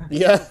know.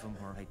 Yeah. Both of them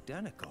were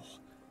identical.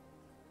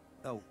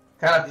 Oh,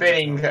 Kind I of didn't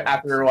fitting know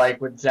after, Roxas.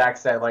 like, what Jack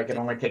said, like, it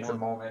Didn't only takes a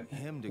want moment.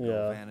 him to go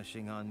Yeah.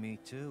 vanishing on me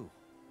too.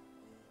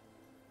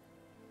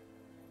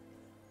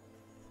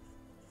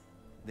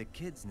 The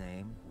kid's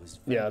name was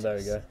Ventus. Yeah, there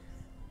you go.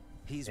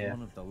 He's Yeah.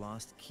 one of the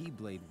lost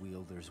Keyblade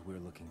wielders we're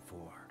looking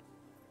for.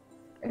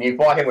 And you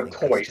fought him with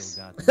Think I toys.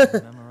 still got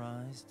them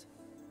memorized?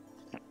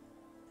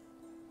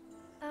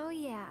 Oh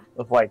yeah.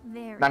 With, like,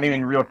 Very not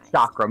even real memorized.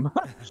 chakram.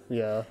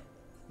 Yeah.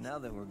 Now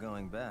that we're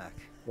going back,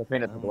 I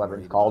think that's what I'm the weapon's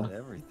worried called. about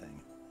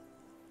everything.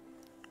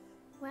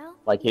 Well,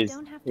 Like you his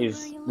don't have to worry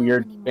alone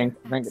weird anymore, thing.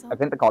 I think Axel.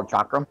 they're called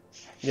chakram.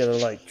 Yeah,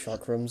 they're like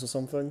chakrams or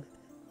something.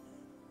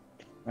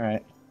 All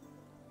right.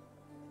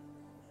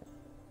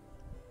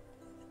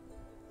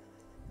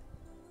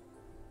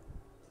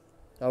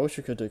 I wish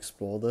we could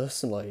explore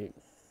this and like.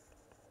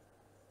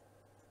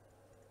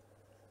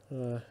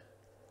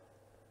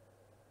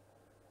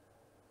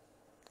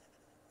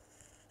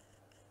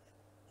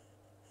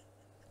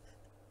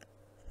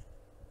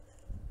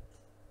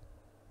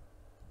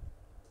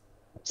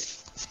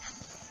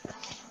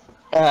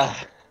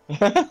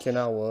 Okay,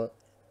 now what?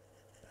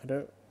 I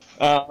don't.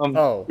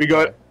 Oh. We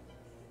got. okay.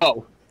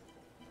 Oh.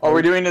 Oh,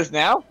 we're doing this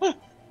now?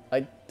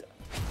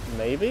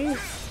 Maybe?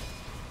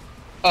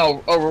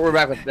 Oh, we're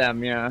back with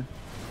them, yeah.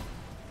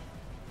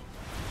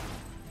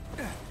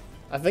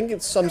 I think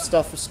it's some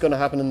stuff that's gonna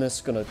happen and this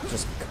is gonna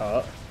just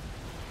cut.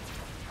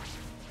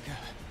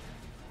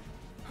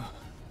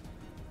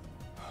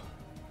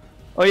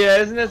 Oh yeah,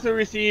 isn't this where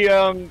we see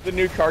the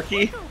new car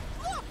key?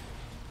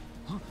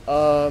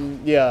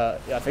 Yeah,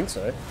 I think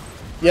so.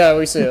 Yeah,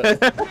 we see it.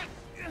 I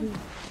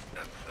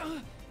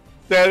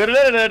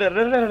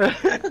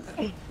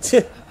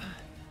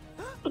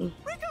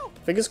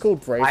think it's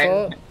called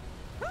Braveheart.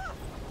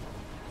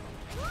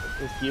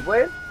 Is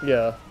Keyblade?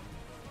 Yeah.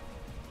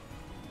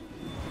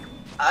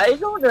 I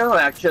don't know,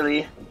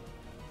 actually.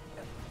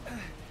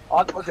 I'll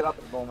have to look it up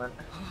in a moment.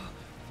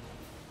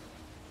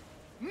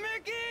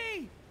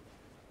 Mickey!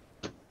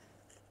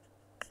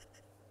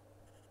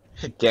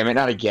 Damn it,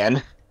 not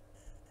again.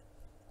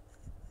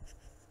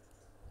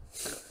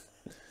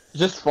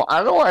 Just fun. I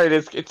don't know why it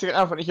is. It's kind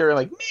of funny hearing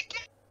like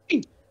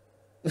Mickey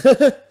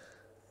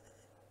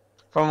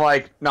from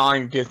like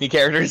non-Disney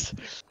characters.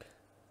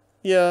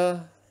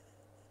 Yeah.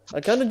 I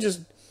kind of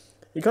just,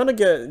 you kind of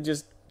get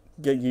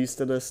used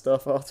to this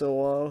stuff after a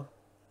while.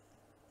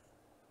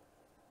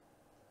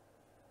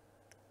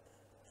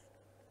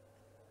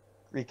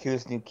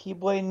 Riku's new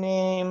Keyblade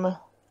name.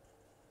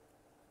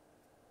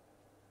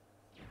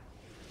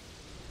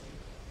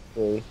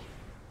 Okay.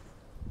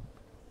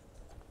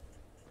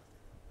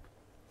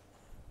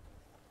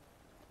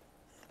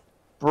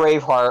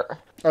 Braveheart.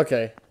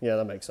 Okay, yeah,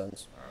 that makes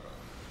sense.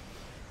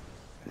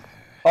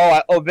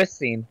 Oh, this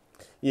scene.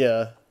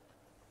 Yeah.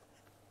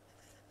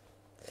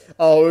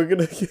 Oh, we're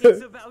gonna get.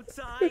 It's about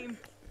time.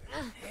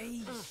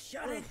 Hey,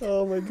 shut it.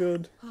 Oh my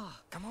god.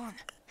 Come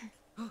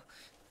on.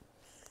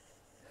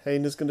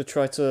 Hayne is gonna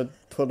try to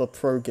pull a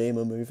pro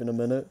gamer move in a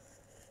minute.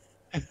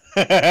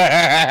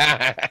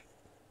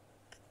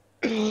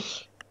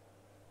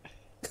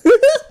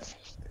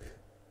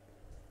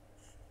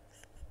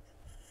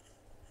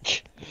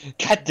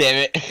 God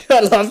damn it. I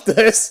love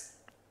this.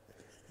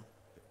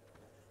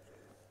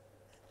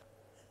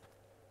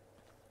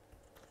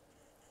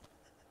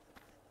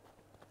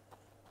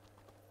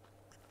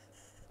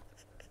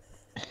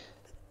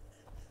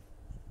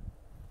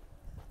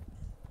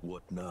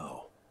 What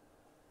now?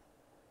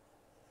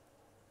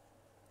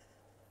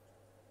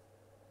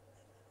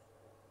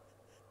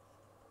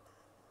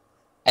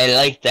 I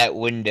like that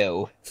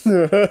window.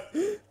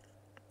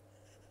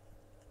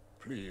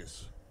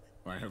 Please,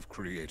 I have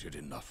created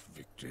enough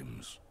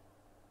victims.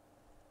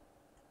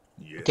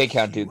 Yes, Okay,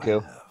 Count you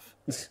Dooku. have.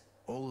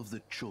 All of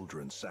the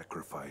children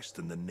sacrificed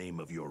in the name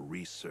of your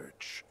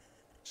research.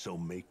 So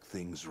make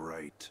things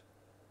right.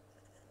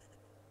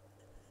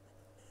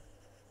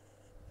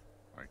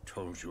 I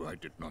told you I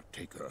did not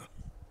take her.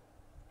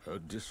 Her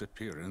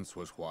disappearance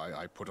was why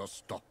I put a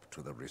stop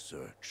to the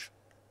research.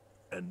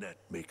 And that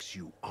makes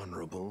you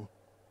honorable?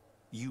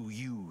 You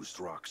used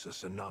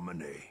Roxas and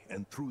Naminé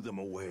and threw them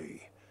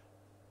away.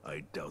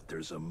 I doubt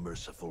there's a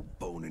merciful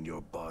bone in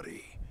your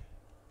body.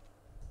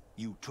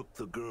 You took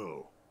the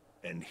girl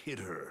and hid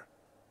her.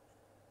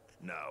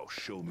 Now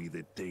show me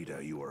the data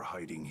you are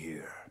hiding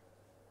here.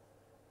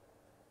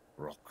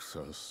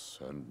 Roxas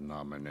and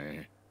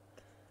Naminé.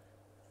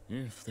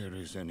 If there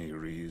is any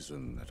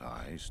reason that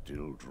I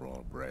still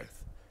draw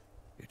breath,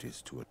 it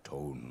is to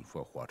atone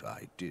for what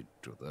I did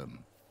to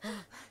them.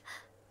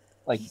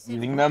 Like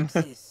using them?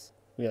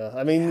 Yeah,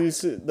 I mean, you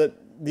see, the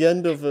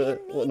end of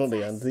well, not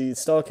the end. The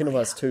Star Kingdom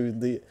Hearts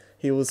 2.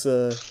 He was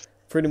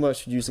pretty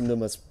much using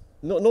them as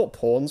not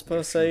pawns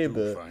per se,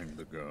 but. Find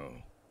the girl.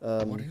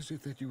 What is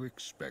it that you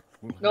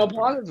expect will No,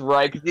 Pawn is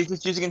right, because he's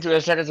just using it to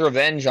extract his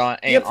revenge on.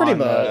 Yeah, pretty on,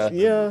 much.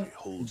 Yeah.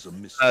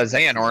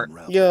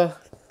 Xehanort. Yeah.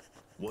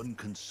 One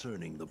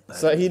concerning the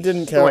So he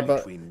didn't care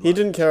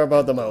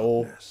about them at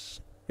all.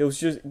 It was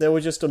just they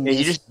were just a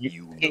means.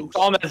 You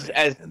saw him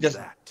as just.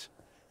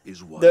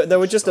 They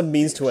were just a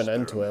means to an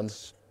end to him.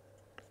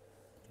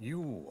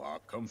 You are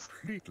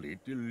completely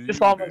deluded. Just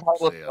saw him as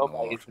heartless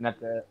nobodies, and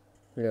that's it.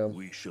 Yeah.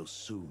 We shall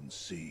soon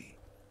see.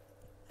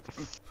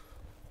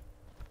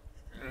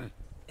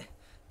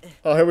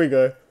 Oh, here we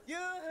go.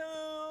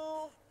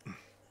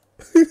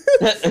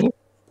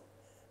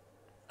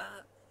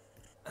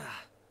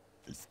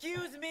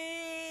 Excuse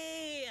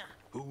me!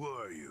 Who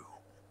are you?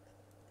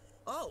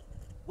 Oh,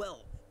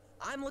 well,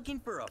 I'm looking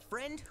for a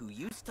friend who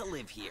used to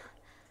live here.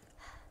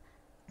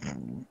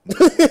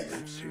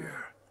 Who's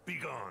here? Be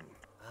gone.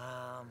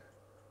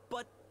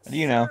 But How do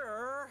you know?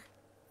 sir,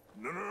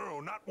 No,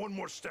 not one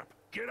more step.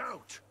 Get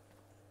out.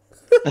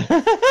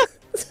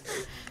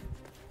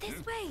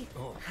 This way.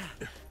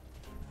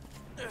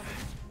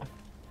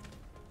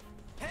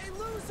 Hey,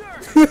 loser!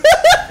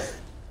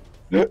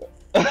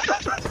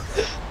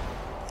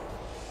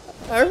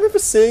 I remember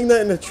seeing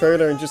that in the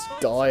trailer and just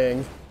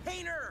dying.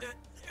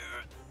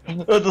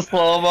 With the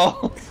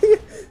slow-mo.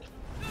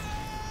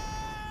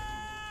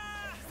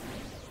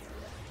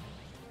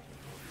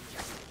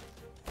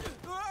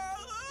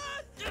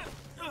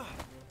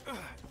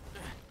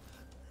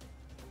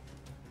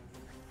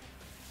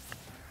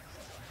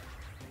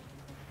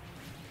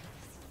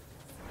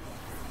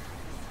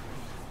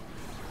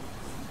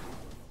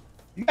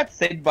 You got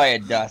saved by a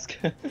dusk.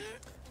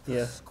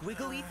 Yeah.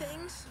 Squiggly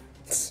things?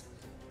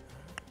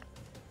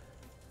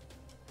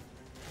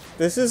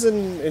 This is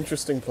an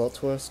interesting plot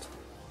twist.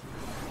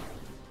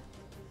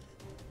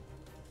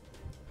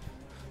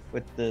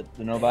 With the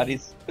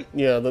nobodies?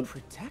 Yeah,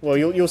 well,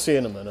 you'll see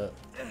in a minute.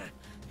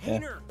 Yeah,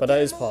 but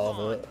that is part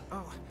of it.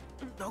 Oh,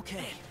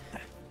 okay.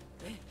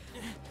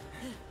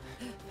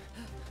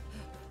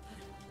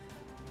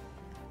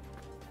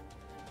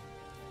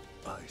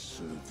 I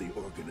serve the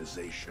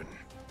organization.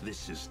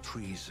 This is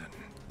treason.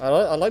 I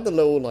like the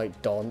little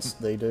like dance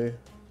they do.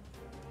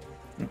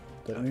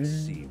 I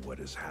see what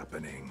is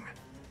happening.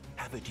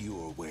 Have it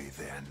your way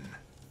then.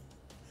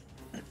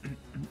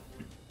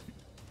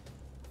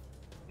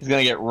 He's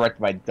gonna get wrecked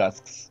by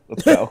dusks.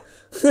 Let's go.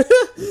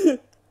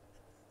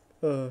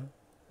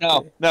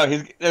 No,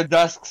 they're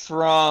dusks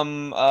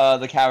from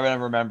the Cavern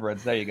of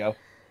Remembrance. There you go.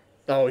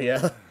 Oh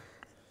yeah.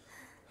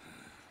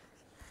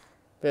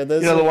 Yeah,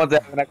 there's You know the ones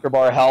that have an extra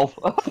bar of health.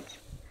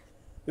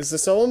 Is there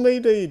someone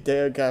made a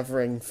data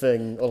gathering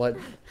thing, or like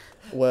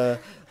where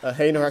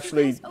Hayner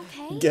actually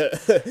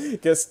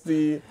gets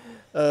the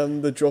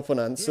drop on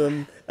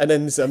Ansem, and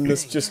then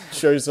Xemnas just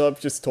shows up,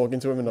 just talking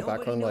to him in the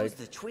background, like,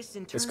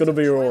 it's gonna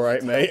be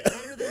alright, mate.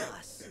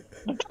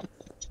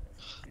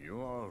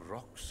 You are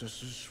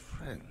Roxas's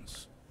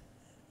friends.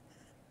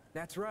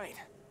 That's right.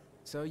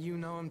 So you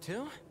know him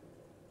too?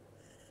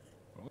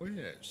 Oh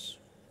yes,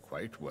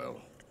 quite well.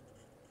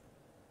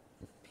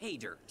 Pay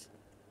dirt.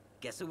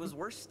 Guess it was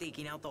worth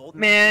staking out the old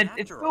Man,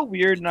 after it's so all,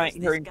 weird not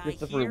because hearing this guy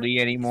Christopher here Lee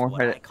is anymore.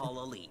 what I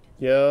call elite.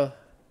 Yeah.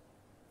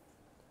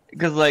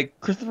 Because, like,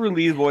 Christopher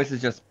Lee's voice is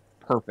just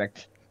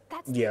perfect.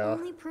 That's the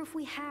only proof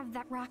we have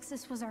that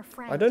Roxas was our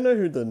friend. I don't know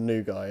who the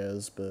new guy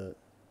is, but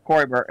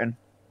Corey Burton.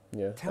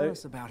 yeah. Tell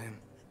us about him.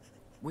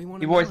 We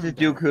want He to know voices him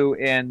better. Dooku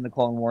in the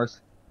Clone Wars.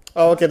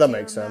 Oh, okay, that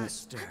makes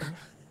sense. Master,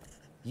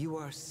 you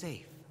are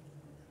safe.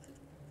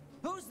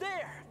 Who's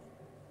there?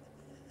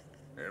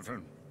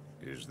 Evan,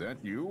 is that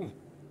you?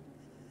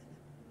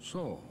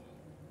 So,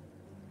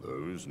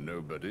 those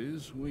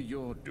nobodies were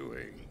your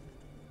doing.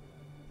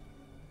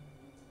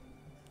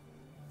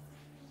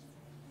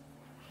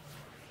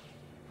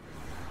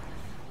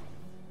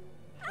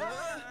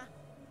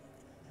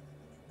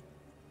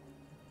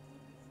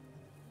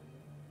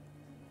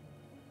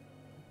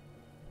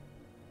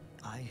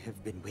 I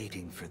have been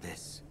waiting for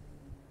this.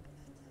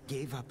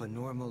 Gave up a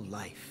normal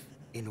life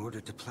in order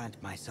to plant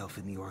myself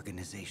in the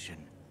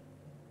organization.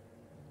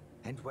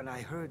 And when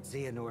I heard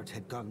Xehanort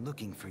had gone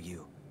looking for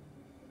you,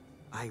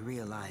 I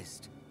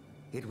realized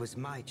it was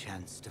my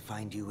chance to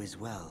find you as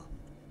well.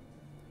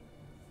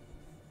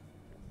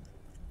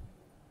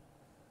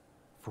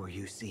 For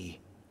you see,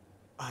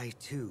 I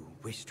too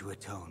wish to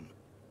atone.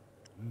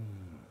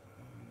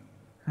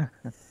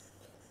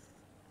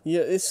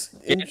 Yeah, it's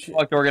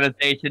Fuck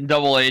organization,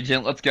 double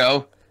agent, let's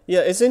go. Yeah,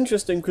 it's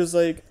interesting because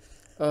like,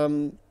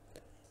 I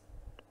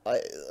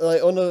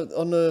like on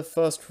the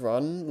first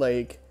run,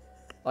 like,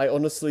 I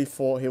honestly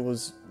thought he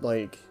was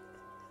like,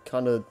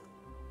 kind of,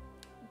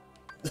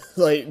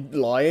 like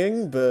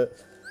lying, but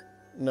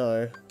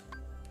no.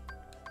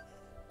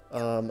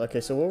 Okay,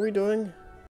 so what are we doing?